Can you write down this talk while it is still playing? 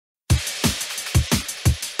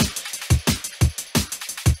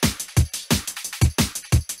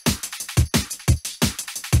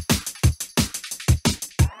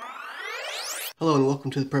Hello and welcome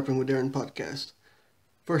to the Prepping with Darren podcast.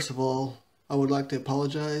 First of all, I would like to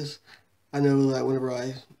apologize. I know that whenever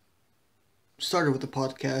I started with the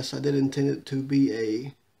podcast, I did intend it to be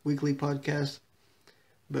a weekly podcast,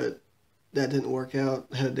 but that didn't work out.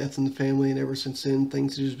 I had a death in the family, and ever since then,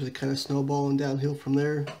 things have just been kind of snowballing downhill from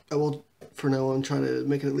there. I will, for now on, try to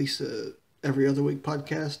make it at least a every other week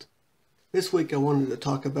podcast. This week, I wanted to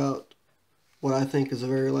talk about what I think is a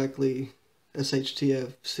very likely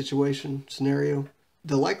SHTF scenario.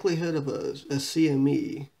 The likelihood of a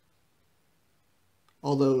CME,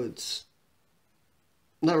 although it's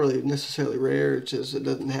not really necessarily rare, it's just it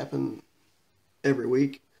doesn't happen every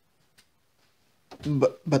week.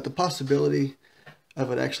 But the possibility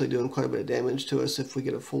of it actually doing quite a bit of damage to us if we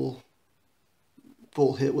get a full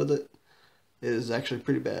hit with it is actually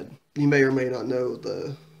pretty bad. You may or may not know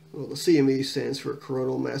the CME stands for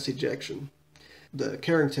Coronal Mass Ejection. The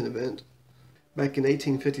Carrington Event back in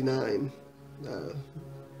 1859,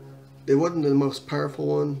 it wasn't the most powerful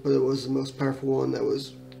one, but it was the most powerful one that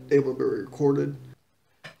was able to be recorded.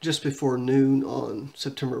 Just before noon on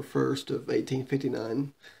September 1st of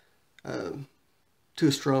 1859, two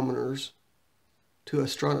astronomers,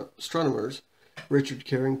 Richard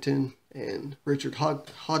Carrington and Richard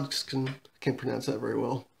Hodgson, can't pronounce that very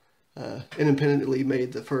well, independently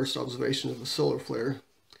made the first observation of a solar flare.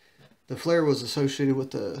 The flare was associated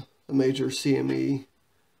with a major CME,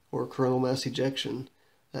 or coronal mass ejection,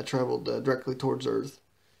 that traveled directly towards Earth.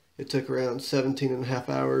 It took around 17 and a half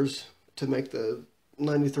hours to make the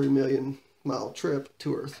 93 million mile trip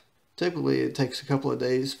to Earth. Typically, it takes a couple of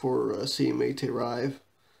days for a CME to arrive,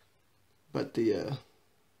 but the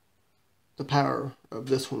power of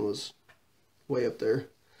this one was way up there,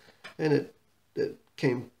 and it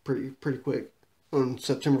came pretty quick. On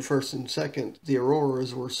September 1st and 2nd, the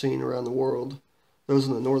auroras were seen around the world. Those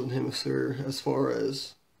in the northern hemisphere as far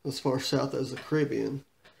south as the Caribbean,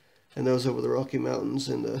 and those over the Rocky Mountains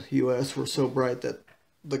in the U.S. were so bright that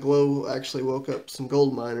the glow actually woke up some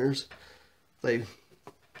gold miners. They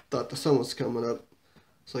thought the sun was coming up,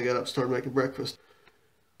 so they got up and started making breakfast.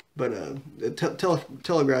 But the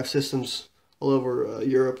telegraph systems all over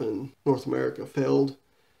Europe and North America failed.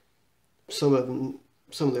 Some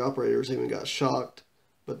of the operators even got shocked,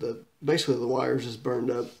 but basically the wires just burned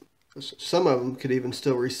up. Some of them could even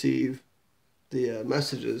still receive the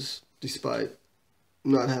messages despite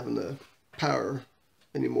not having the power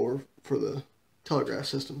anymore for the telegraph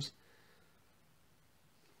systems.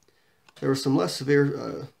 There were some less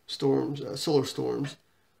severe storms, solar storms,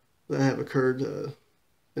 that have occurred in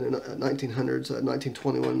the 1900s,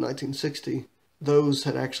 1921, 1960. Those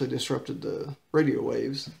had actually disrupted the radio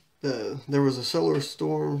waves. There was a solar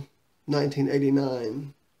storm,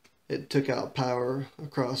 1989. It took out power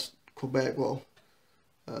across Quebec,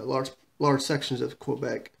 large sections of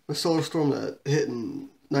Quebec. The solar storm that hit in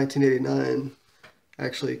 1989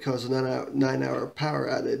 actually caused a 9-hour power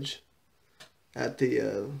outage at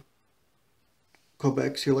the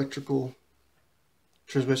Quebec's electrical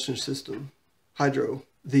transmission system, hydro.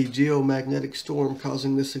 The geomagnetic storm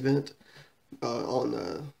causing this event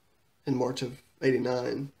in March of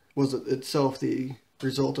 '89 was itself the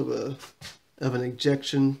result of an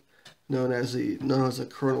ejection known as a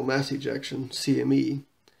coronal mass ejection, CME,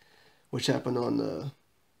 which happened on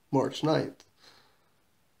March 9th,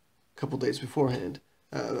 a couple days beforehand.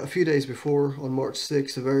 A few days before, on March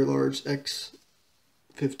 6th, a very large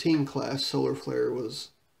X-15 class solar flare was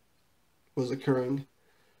occurring.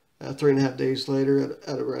 3.5 days later,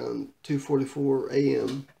 at around 2:44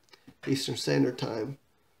 a.m. Eastern Standard Time,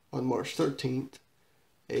 on March 13th,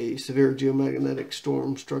 a severe geomagnetic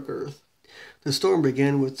storm struck Earth. The storm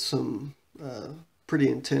began with some pretty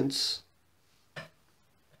intense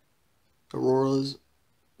auroras,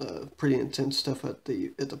 pretty intense stuff at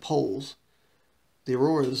the poles. The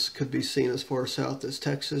auroras could be seen as far south as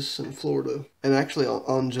Texas and Florida. And actually,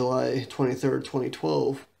 on July 23rd,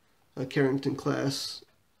 2012, a Carrington class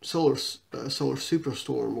solar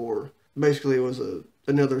superstorm, or basically it was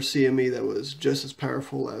another CME that was just as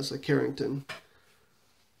powerful as the Carrington.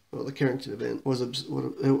 Well, the Carrington Event it was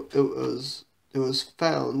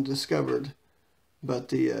discovered, but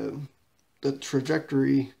the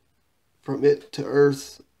trajectory from it to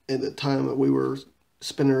Earth and the time that we were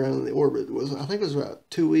spinning around in the orbit I think it was about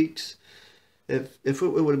 2 weeks. If it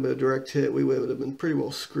would have been a direct hit, we would have been pretty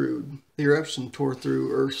well screwed. The eruption tore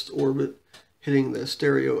through Earth's orbit, hitting the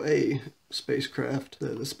Stereo A spacecraft.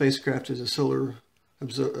 The spacecraft is a solar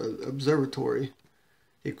observatory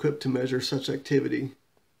equipped to measure such activity,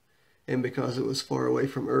 and because it was far away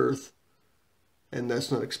from Earth and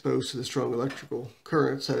that's not exposed to the strong electrical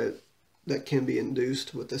currents that it that can be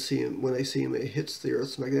induced with when a CMA hits the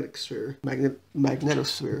Earth's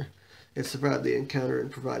magnetosphere. It survived the encounter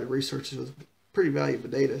and provided researchers with pretty valuable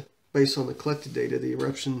data. Based on the collected data, the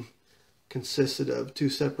eruption consisted of 2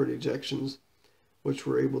 separate ejections, which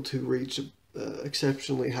were able to reach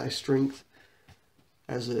exceptionally high strength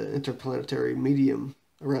as an interplanetary medium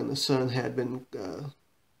around the sun had been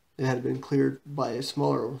cleared by a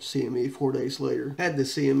smaller CME 4 days later. Had the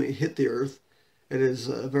CME hit the Earth, it is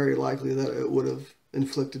very likely that it would have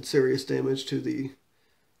inflicted serious damage to the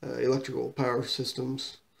electrical power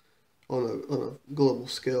systems on a global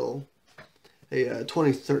scale. A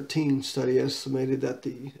 2013 study estimated that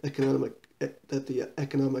the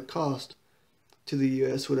economic cost to the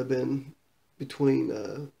U.S. would have been between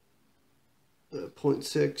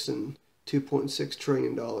 0.6 and $2.6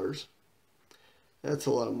 trillion. That's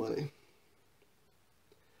a lot of money.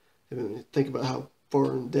 I mean, think about how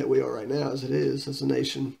far in debt we are right now as it is, as a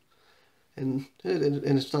nation. And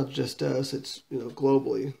it's not just us, it's,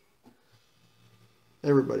 globally.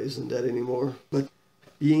 Everybody's in debt anymore. But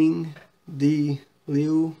Ying Di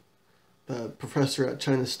Liu, professor at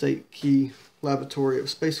China State Key Laboratory of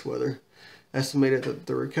Space Weather, estimated that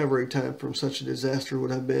the recovery time from such a disaster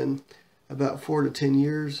would have been about 4 to 10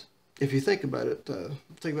 years. If you think about it,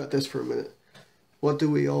 think about this for a minute. What do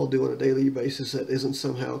we all do on a daily basis that isn't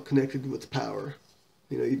somehow connected with power?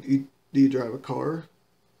 Do you drive a car?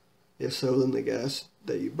 If so, then the gas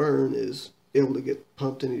that you burn is able to get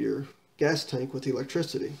pumped into your gas tank with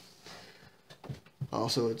electricity.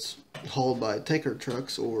 Also, it's hauled by tanker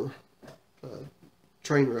trucks or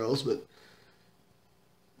train rails, but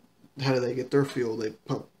how do they get their fuel? They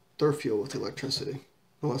pump their fuel with electricity,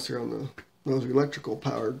 unless they're on those electrical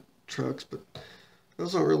powered trucks, but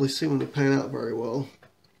those don't really seem to pan out very well.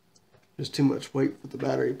 There's too much weight with the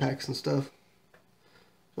battery packs and stuff.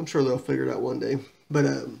 I'm sure they'll figure it out one day. But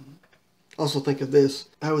also think of this.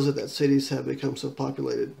 How is it that cities have become so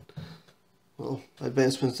populated? Well,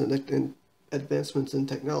 advancements in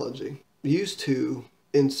technology. Used to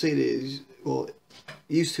in the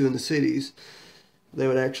cities, they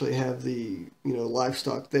would actually have the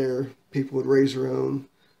livestock there. People would raise their own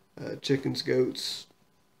chickens, goats,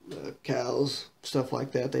 cows, stuff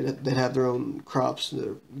like that. They'd have their own crops,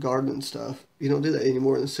 their garden and stuff. You don't do that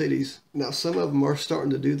anymore in the cities. Now, some of them are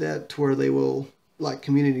starting to do that to where they will, like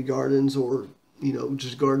community gardens or,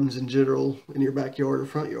 just gardens in general in your backyard or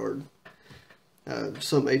front yard.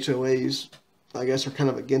 Some HOAs, I guess, are kind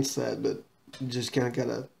of against that, but you just kind of got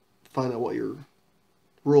to find out what your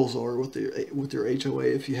rules are with your HOA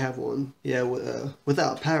if you have one. Yeah,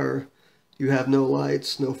 without power, you have no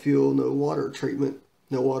lights, no fuel, no water treatment,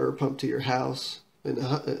 no water pumped to your house. In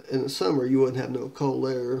the summer, you wouldn't have no cold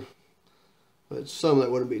air. But some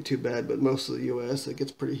that wouldn't be too bad, but most of the U.S. it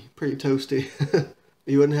gets pretty toasty.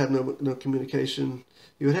 You wouldn't have no communication.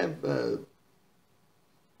 You would have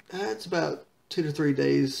it's about 2 to 3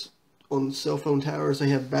 days on cell phone towers. They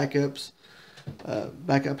have backup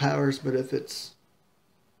powers, but if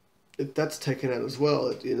that's taken out as well,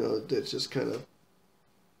 it's just kind of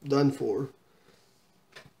done for.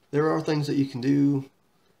 There are things that you can do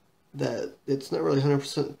that it's not really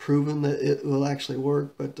 100% proven that it will actually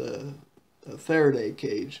work, but a Faraday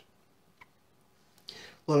cage.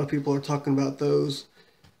 A lot of people are talking about those.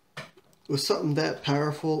 With something that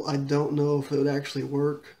powerful, I don't know if it would actually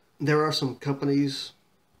work. There are some companies,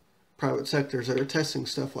 private sectors, that are testing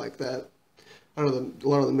stuff like that. I know a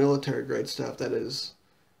lot of the military grade stuff that is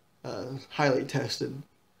highly tested,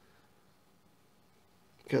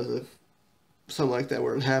 because if something like that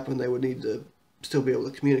were to happen, they would need to still be able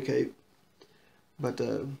to communicate. But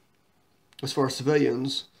as far as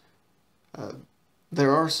civilians,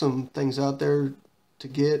 there are some things out there to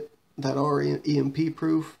get that are EMP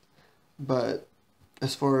proof, but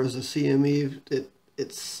as far as the CME,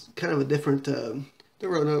 it's kind of a different. They're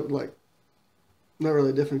really not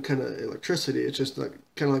really a different kind of electricity. It's just kind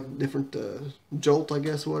of like different jolt, I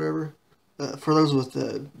guess, or whatever. For those with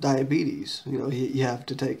diabetes, you have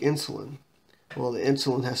to take insulin. Well, the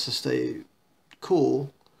insulin has to stay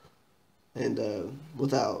cool, and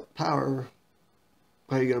without power,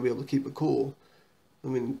 how are you going to be able to keep it cool? I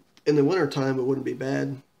mean, in the wintertime, it wouldn't be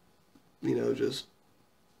bad, just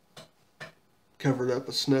covered up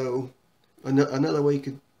with snow. Another way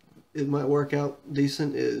it might work out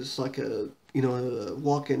decent is like a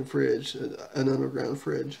walk-in fridge, an underground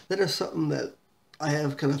fridge. That is something that I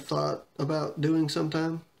have kind of thought about doing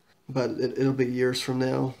sometime, but it'll be years from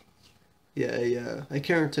now. Yeah, a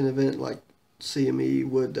Carrington event like CME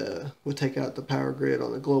would take out the power grid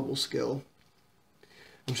on a global scale.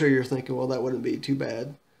 I'm sure you're thinking, well, that wouldn't be too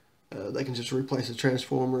bad. They can just replace the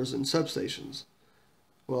transformers and substations.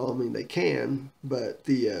 Well, I mean, they can, but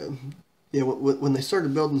yeah, when they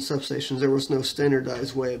started building substations, there was no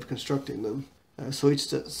standardized way of constructing them. So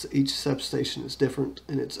each substation is different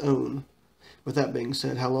in its own. With that being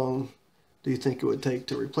said, how long do you think it would take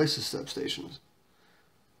to replace the substations?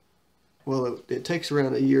 Well, it takes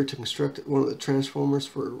around a year to construct one of the transformers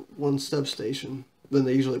for one substation. Then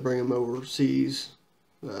they usually bring them overseas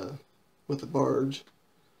with a barge.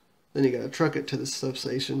 Then you got to truck it to the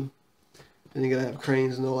substation. Then you got to have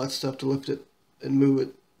cranes and all that stuff to lift it and move it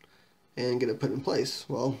and get it put in place.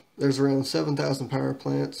 Well, there's around 7,000 power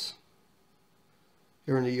plants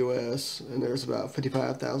here in the U.S., and there's about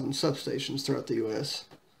 55,000 substations throughout the U.S.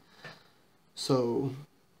 So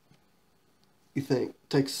you think it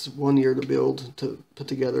takes 1 year to build, to put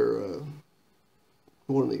together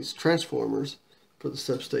one of these transformers for the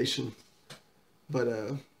substation. But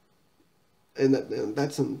and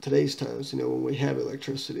that's in today's times, when we have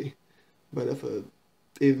electricity. But if an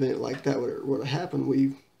event like that were to happen,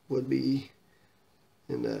 we would be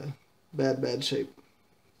in bad shape,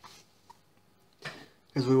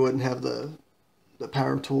 because we wouldn't have the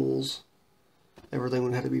power tools. Everything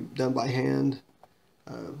would have to be done by hand.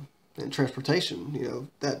 And transportation,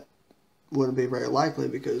 that wouldn't be very likely,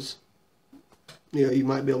 because you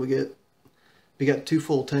might be able to get, if you got 2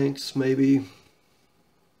 full tanks, maybe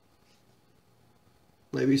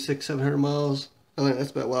 600-700 miles. I think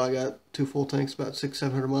that's about what I got. 2 full tanks, about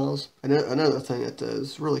 600-700 miles. And another thing that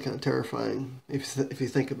is really kind of terrifying, if you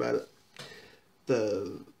think about it,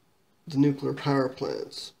 the nuclear power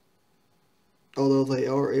plants, although they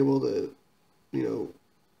are able to,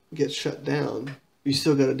 get shut down, you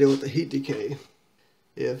still got to deal with the heat decay.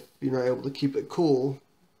 If you're not able to keep it cool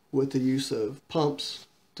with the use of pumps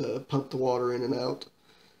to pump the water in and out,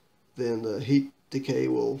 then the heat decay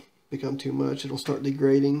will become too much. It'll start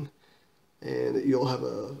degrading, and you'll have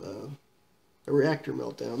a reactor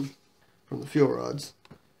meltdown from the fuel rods.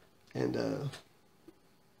 And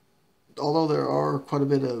although there are quite a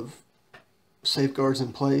bit of safeguards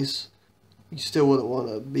in place, you still wouldn't want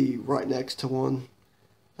to be right next to one.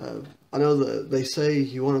 I know that they say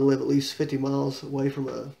you want to live at least 50 miles away from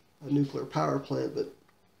a nuclear power plant, but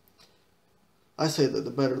I say that the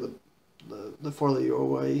better, the farther you are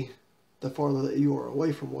away, the farther that you are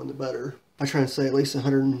away from one, the better. I try and say at least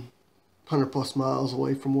 100 plus miles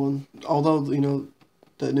away from one. Although,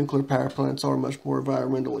 the nuclear power plants are much more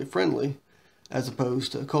environmentally friendly as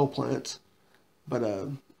opposed to coal plants, but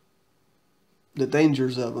the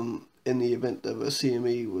dangers of them in the event of a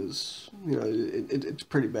CME was, it's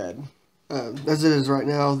pretty bad. As it is right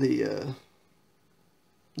now, the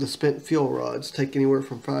spent fuel rods take anywhere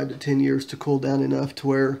from 5 to 10 years to cool down enough to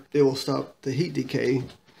where it will stop the heat decay,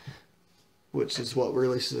 which is what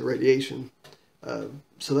releases the radiation.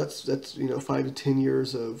 So that's 5 to 10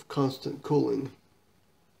 years of constant cooling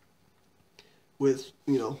with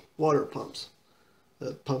water pumps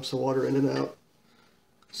that pumps the water in and out,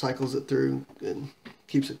 cycles it through, and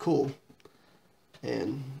keeps it cool.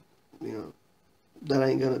 And that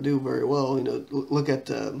ain't gonna do very well. Look at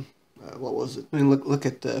what was it? I mean, look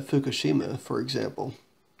at Fukushima, for example.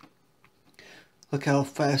 Look how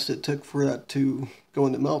fast it took for that to go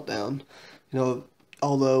into meltdown.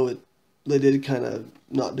 Although they did kind of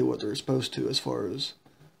not do what they were supposed to as far as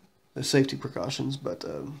the safety precautions, but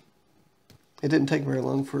it didn't take very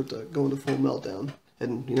long for it to go into full meltdown.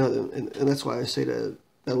 And and that's why I say to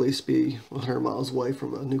at least be 100 miles away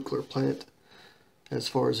from a nuclear plant, as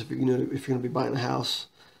far as if you're going to be buying a house.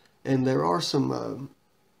 And there are some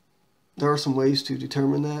ways to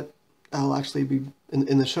determine that. I'll actually be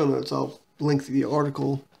in the show notes. I'll link the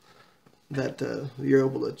article that you're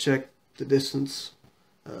able to check the distance,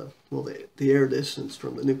 the air distance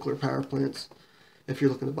from the nuclear power plants if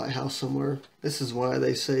you're looking to buy a house somewhere. This is why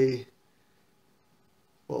they say,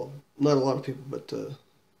 well, not a lot of people, but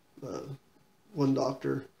one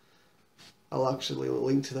doctor, I'll actually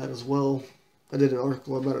link to that as well. I did an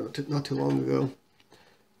article about it not too long ago,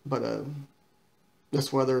 but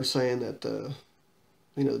that's why they're saying that the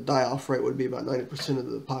die-off rate would be about 90% of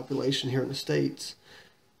the population here in the States.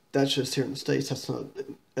 That's just here in the States. That's not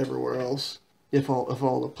everywhere else. If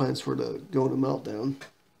all the plants were to go into meltdown,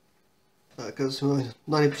 because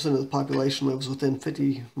 90% of the population lives within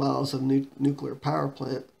 50 miles of nuclear power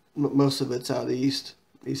plant. Most of it's out east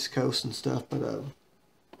coast and stuff, but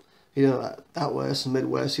out west and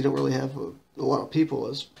Midwest, you don't really have a lot of people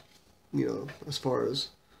as far as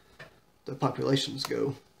the populations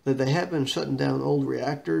go. That they have been shutting down old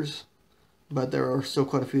reactors, but there are still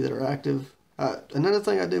quite a few that are active. Another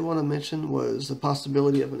thing I did want to mention was the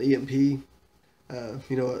possibility of an EMP.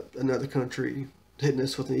 Another country hitting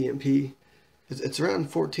us with an EMP. It's around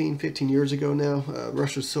 14, 15 years ago now.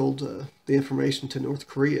 Russia sold the information to North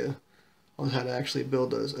Korea on how to actually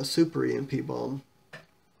build a super EMP bomb.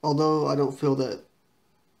 Although I don't feel that,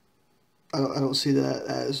 I don't see that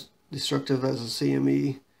as destructive as a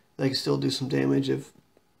CME. They can still do some damage if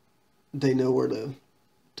they know where to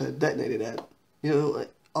detonate it at. You know,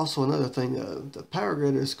 also another thing, the power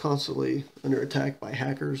grid is constantly under attack by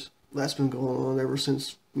hackers. That's been going on ever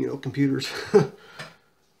since, you know, computers.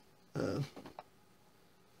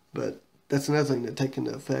 But that's another thing that taking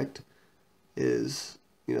into effect is,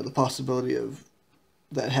 you know, the possibility of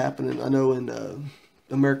that happening. I know in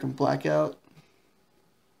American Blackout,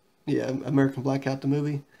 American Blackout, the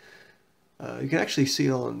movie, you can actually see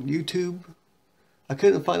it on YouTube. I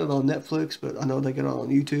couldn't find it on Netflix, but I know they get it on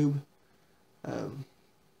YouTube.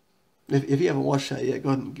 If you haven't watched that yet, go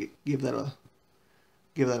ahead and give that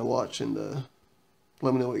a watch, and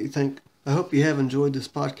let me know what you think. I hope you have enjoyed this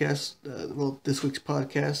podcast, this week's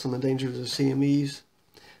podcast on the dangers of CMEs.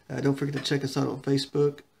 Don't forget to check us out on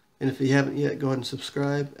Facebook. And if you haven't yet, go ahead and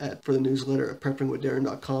subscribe for the newsletter at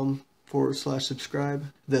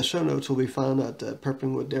preppingwithdarren.com/subscribe. The show notes will be found at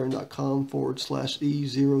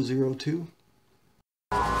preppingwithdarren.com/E002.